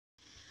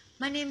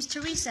My name is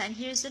Teresa, and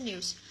here's the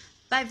news.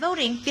 By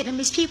voting,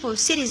 Vietnamese people,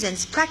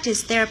 citizens,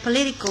 practice their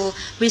political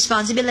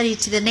responsibility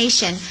to the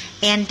nation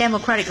and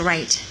democratic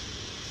right.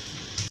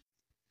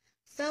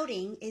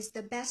 Voting is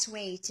the best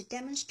way to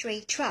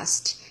demonstrate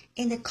trust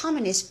in the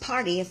Communist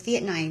Party of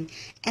Vietnam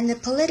and the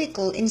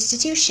political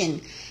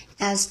institution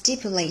as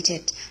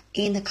stipulated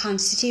in the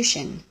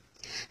Constitution.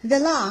 The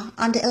law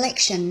on the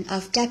election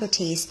of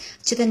deputies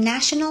to the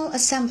National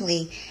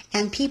Assembly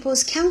and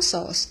People's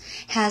Councils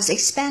has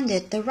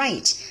expanded the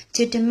right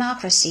to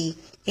democracy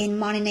in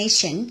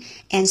nomination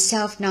and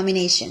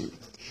self-nomination.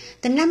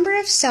 The number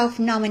of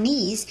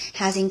self-nominees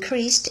has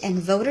increased, and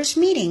voters'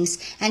 meetings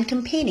and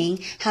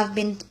campaigning have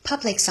been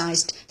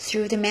publicized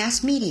through the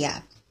mass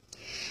media.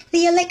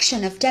 The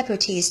election of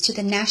deputies to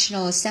the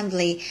National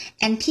Assembly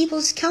and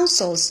People's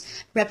Councils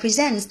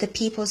represents the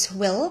people's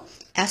will,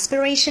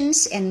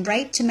 aspirations, and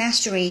right to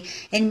mastery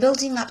in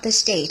building up the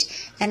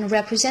state and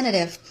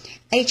representative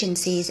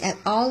agencies at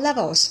all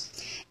levels.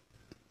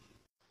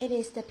 It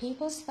is the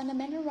people's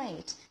fundamental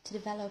right to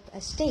develop a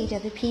state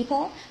of the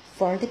people,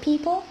 for the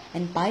people,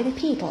 and by the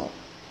people.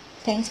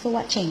 Thanks for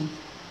watching.